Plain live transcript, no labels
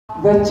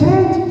The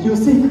change you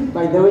seek,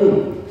 by the way,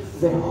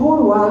 the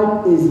whole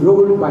world is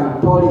ruled by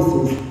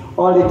policies,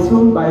 or it's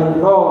ruled by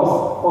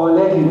laws or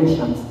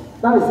regulations.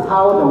 That is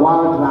how the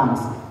world runs.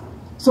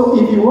 So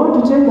if you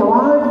want to change the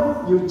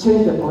world, you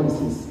change the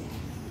policies.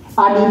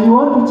 And if you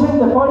want to change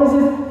the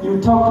policies, you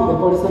talk to the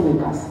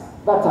policymakers.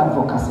 That's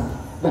advocacy.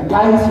 The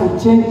guys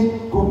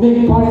who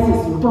make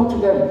policies, you talk to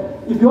them.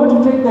 If you want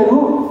to change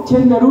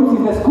the rules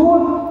in the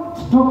school,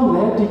 talk to the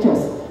head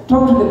teachers,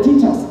 talk to the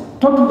teachers,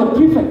 talk to the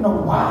prefect. No,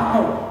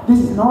 why? This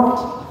is not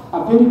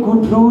a very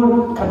good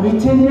rule. Can we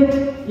change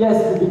it?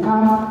 Yes, you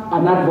become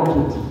an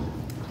advocate.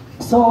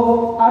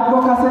 So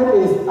advocacy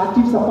is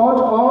active support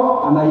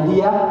of an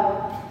idea,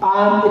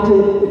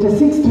 and it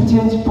seeks to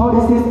change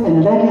policies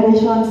and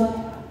regulations,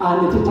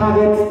 and it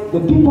targets the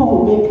people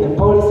who make the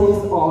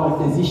policies or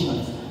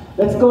decisions.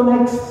 Let's go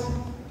next.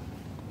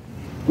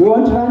 We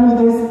want to run with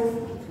this.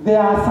 There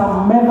are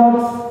some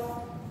methods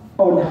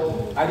on.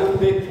 I don't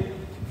make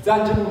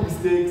tangible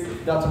mistakes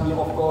that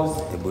will, of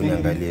course, be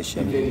very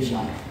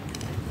sharp.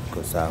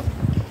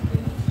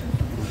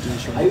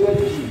 Are you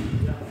ready?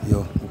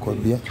 Yo,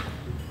 Ukobia.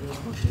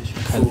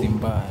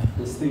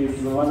 This thing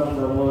is one of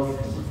the most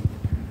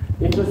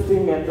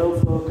interesting and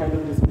also kind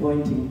of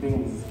disappointing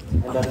things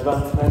and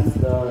advancements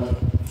that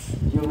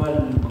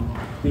human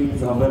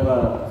beings have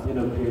ever,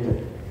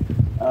 created.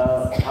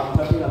 I'm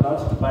talking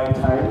about by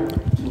time.